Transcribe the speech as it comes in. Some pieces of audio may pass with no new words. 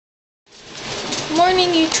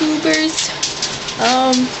morning, YouTubers.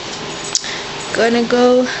 Gonna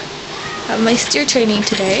go have my steer training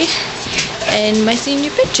today, and my senior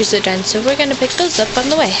pictures are done, so we're gonna pick those up on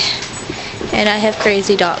the way. And I have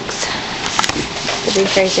crazy dogs. They're being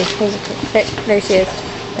crazy. There she is.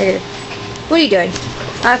 Right here. What are you doing?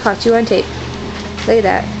 I caught you on tape. Look at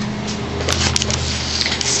that.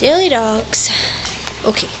 Silly dogs.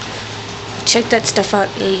 Okay. Check that stuff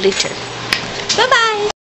out later. Bye-bye.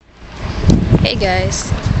 Hey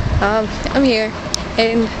guys. I'm here,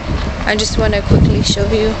 and I just want to quickly show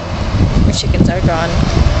you my chickens are gone.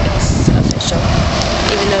 It's official.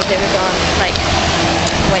 Even though they were gone like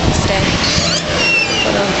Wednesday.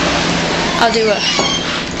 But I'll do a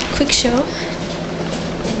quick show,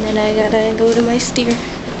 and then I gotta go to my steer.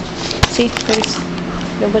 See, there's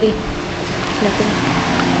nobody, nothing.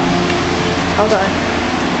 All gone.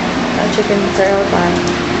 Our chickens are all gone.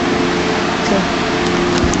 See,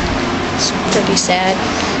 it's pretty sad.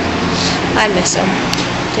 I miss them.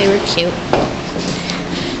 They were cute.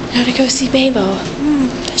 Now to go see Babo.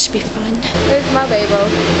 That should be fun. There's my Babo.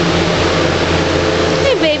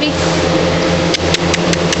 Hey, baby.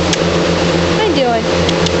 How you doing?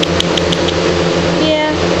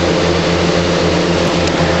 Yeah.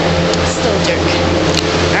 Still a jerk.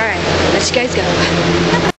 Alright, let you guys go.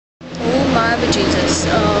 Oh my bejesus.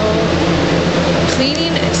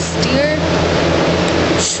 Cleaning a steer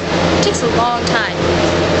takes a long time.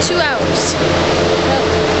 2 hours. Well,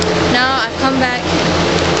 now I've come back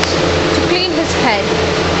to clean his head.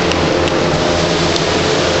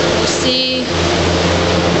 We'll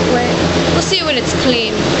see when it's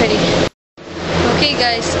clean, pretty. Okay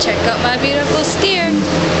guys, check out my beautiful steer.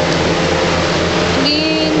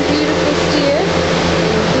 Clean, beautiful steer.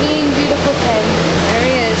 Clean, beautiful head. There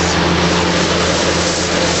he is.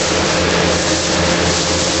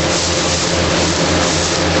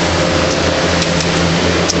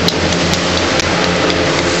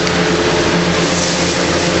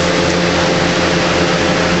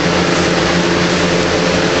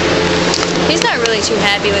 He's not really too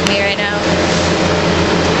happy with me right now.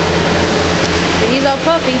 But he's all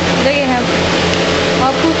puffy. Look at him.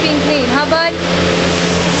 All poopy and clean. Huh, bud?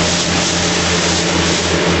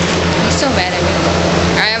 He's so mad at me.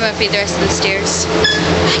 Alright, I'm gonna feed the rest of the steers.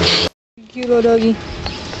 Bye, guys. Cute little doggy.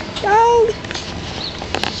 Dog!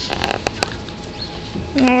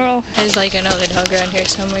 Oh, there's like another dog around here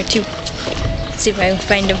somewhere too. Let's see if I can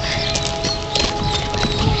find him.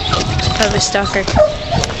 Probably a stalker.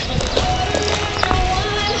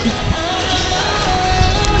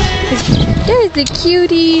 There's a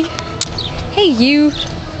cutie. Hey, you.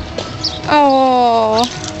 Oh,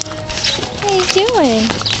 how you doing?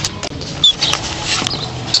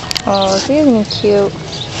 Oh, isn't he cute?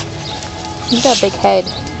 He's got a big head.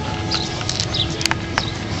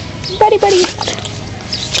 Buddy.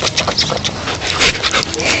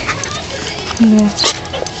 Yeah.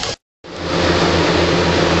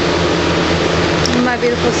 My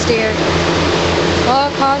beautiful steer. All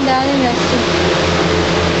calm down and rested.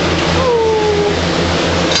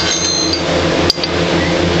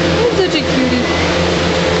 Such a cutie.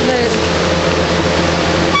 But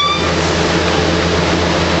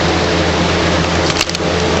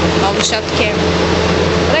almost shot the camera.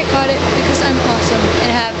 But I caught it because I'm awesome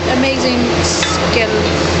and have amazing skills.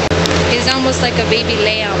 He's almost like a baby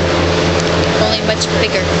lamb, only much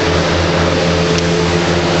bigger.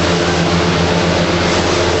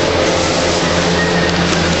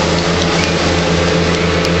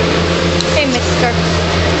 Hey, mister.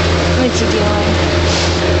 What you doing?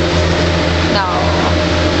 No.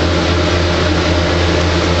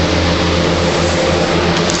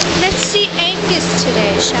 Let's see Angus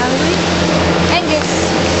today, shall we? Angus.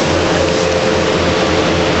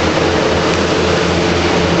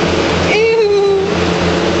 Ew.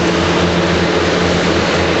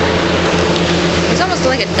 He's almost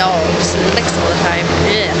like a dog, just licks all the time.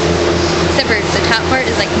 Ugh. Except for the top part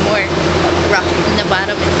is like more rough, and the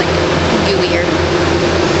bottom is like gooier.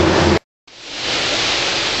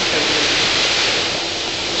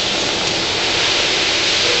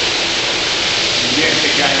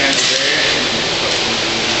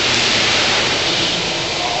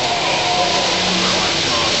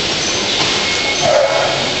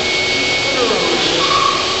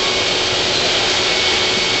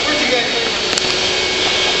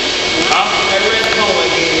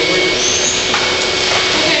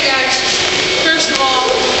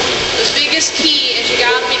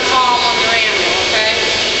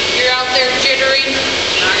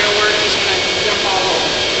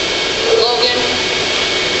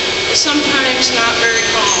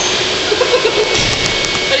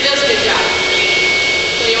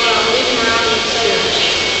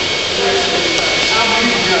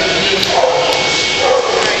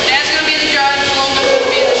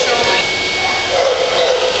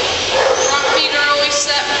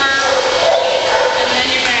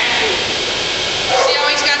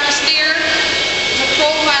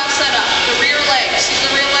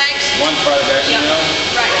 one farther back, you know?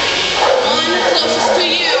 Right. One closest to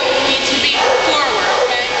you needs to be forward,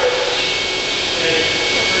 okay?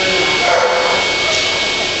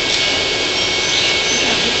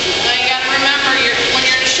 Now you gotta remember, when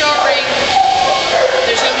you're in a show ring,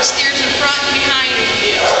 there's gonna be steers in front and behind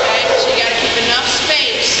you, okay? So you gotta keep enough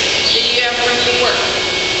space that you have room to work.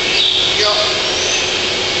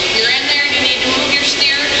 You're in there and you need to move your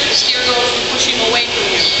steer. The steer goes pushing away from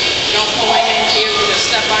you. Don't pull him into you, you're gonna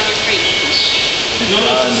step on your feet.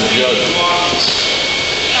 Notice the speed he's walking.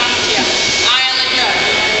 Yeah. Eye on the judge.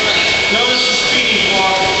 Notice the speed he's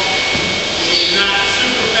walking. He's not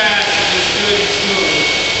super fast, he's good and smooth.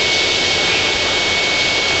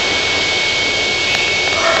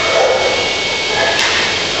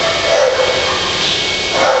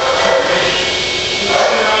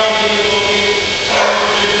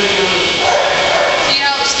 See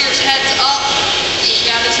how the steer's head's up? He's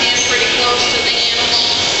got his hand pretty close to the animal.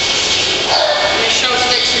 And his show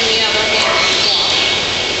stick's in the other hand.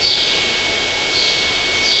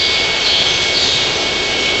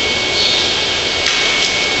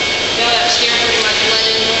 Now that steer pretty much let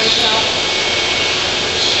into himself.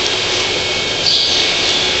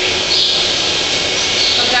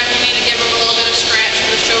 Sometimes you need to give him a little bit of scratch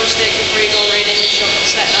with the show stick before you go right in and show him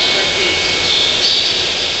setting up their feet.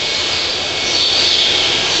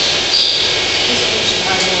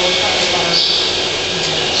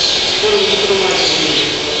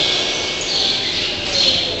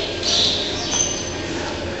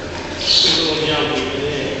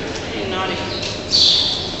 Hey, naughty.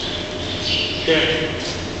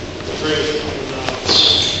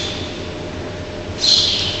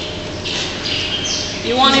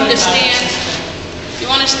 You want him to stand. You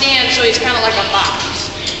want to stand so he's kind of like a box.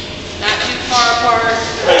 Not too far apart.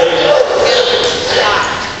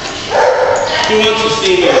 He wants to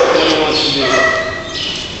see me, what he wants to do.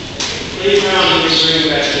 Leave around and bring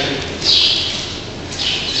back in.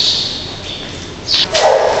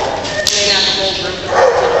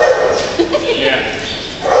 Yeah.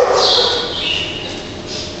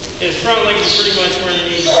 His front leg is pretty much where he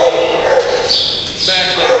needs to be. Back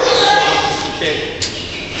leg is okay.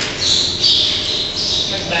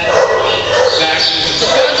 Back. The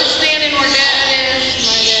judge is standing where Dad is,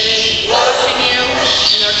 my dad is, watching you,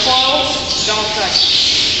 and they're close, don't touch.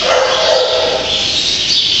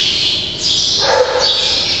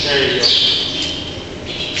 There you go.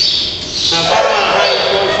 Now if I want a high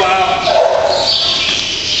profile,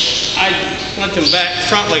 I let them back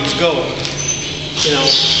front legs go. You know.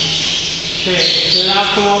 Okay, then I'll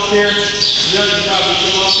come up here. The judge will probably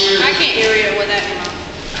come up here. I can't hear you with that mouth.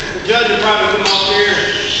 The judge will probably come up here.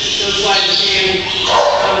 He'll slide his hand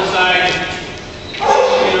on the side.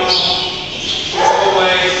 You know, go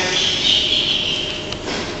away.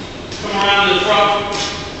 Come around to the front.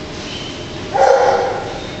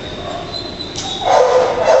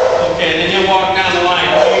 Okay, then you'll walk down the line.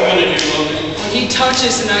 What are you going to do, Logan? When he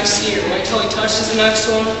touches the next steer, wait till he touches the next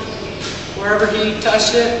one. Wherever he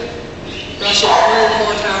touched it, brush it 3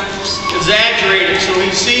 or 4 times. Exaggerate it so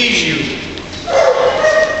he sees you. Go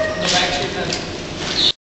back to your pen.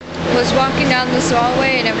 I was walking down this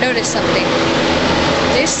hallway and I've noticed something.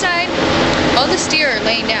 This side, all the steer are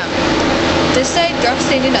laying down. This side, they're all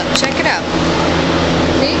standing up. Check it out.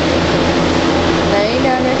 See? Laying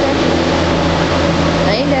down right there.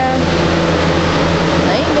 Laying down.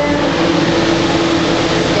 Laying down.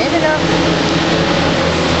 Standing up.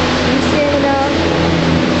 He's standing up.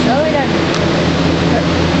 Slowly down.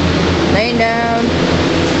 Laying down.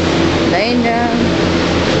 Laying down.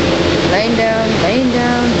 Laying down. Laying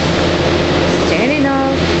down. Standing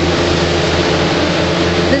up.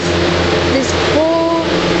 This whole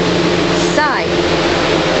side,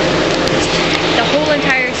 the whole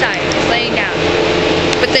entire side is laying down.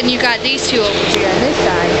 But then you got these two over here on this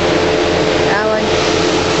side. That one,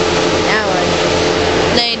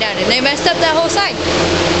 laying down, and they messed up that whole side.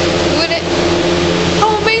 Would it?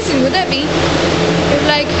 How amazing would that be? If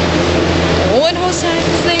like one whole side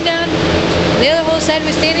was laying down, and the other whole side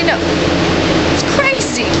was standing up. It's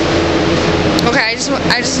crazy. Okay, I just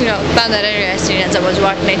found that interesting as I was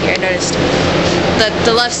walking in here. I noticed that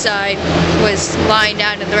the left side was lying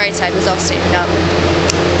down and the right side was all standing up.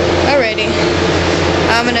 Alrighty,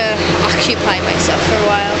 I'm gonna occupy myself for a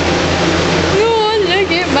while. Oh,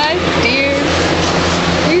 look at my deer.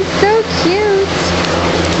 He's so cute.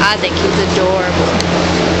 I think he's adorable.